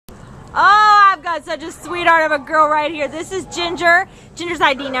got such a sweetheart of a girl right here. This is Ginger. Ginger's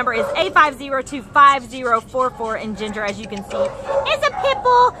ID number is A5025044, and Ginger, as you can see, is a pit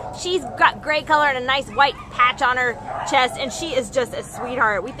bull. She's got gray color and a nice white patch on her chest, and she is just a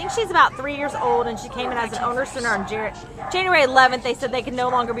sweetheart. We think she's about 3 years old, and she came in as an owner center on January 11th. They said they could no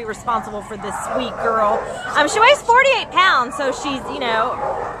longer be responsible for this sweet girl. She weighs 48 pounds, so she's, you know,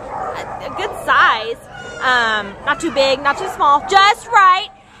 a good size. Not too big, not too small, just right.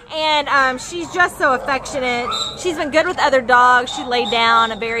 And she's just so affectionate. She's been good with other dogs. She laid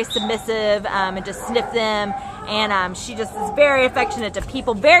down, very submissive, and just sniffed them. And she just is very affectionate to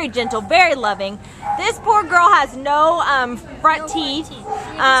people, very gentle, very loving. This poor girl has no front teeth,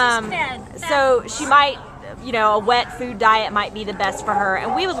 so she might, you know, a wet food diet might be the best for her.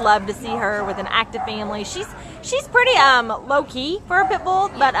 And we would love to see her with an active family. She's pretty low-key for a pit bull,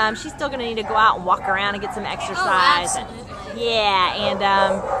 but she's still gonna need to go out and walk around and get some exercise. Oh, absolutely. Yeah, and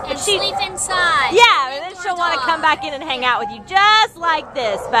she sleep inside. Yeah, and then she'll want to come back in and hang out with you just like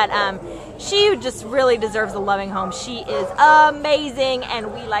this. But she just really deserves a loving home. She is amazing,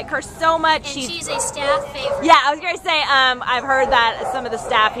 and we like her so much. And she's a staff favorite. Yeah, I was gonna say I've heard that some of the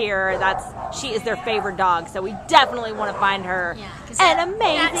staff here, she is their favorite dog. So we definitely want to find her an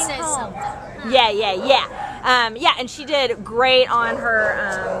amazing that says home. Something. Yeah, yeah, and she did great on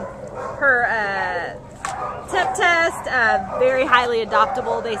her temp test, very highly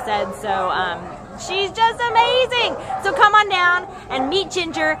adoptable, they said. So she's just amazing. So come on down and meet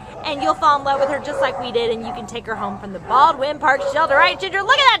Ginger, and you'll fall in love with her just like we did, and you can take her home from the Baldwin Park shelter. Right, Ginger?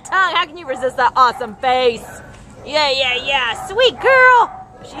 Look at that tongue. How can you resist that awesome face? Yeah. Sweet girl.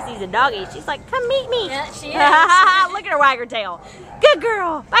 She sees a doggy, she's like, come meet me. Yeah, she is. Look at her wag her tail. Good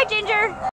girl. Bye, Ginger.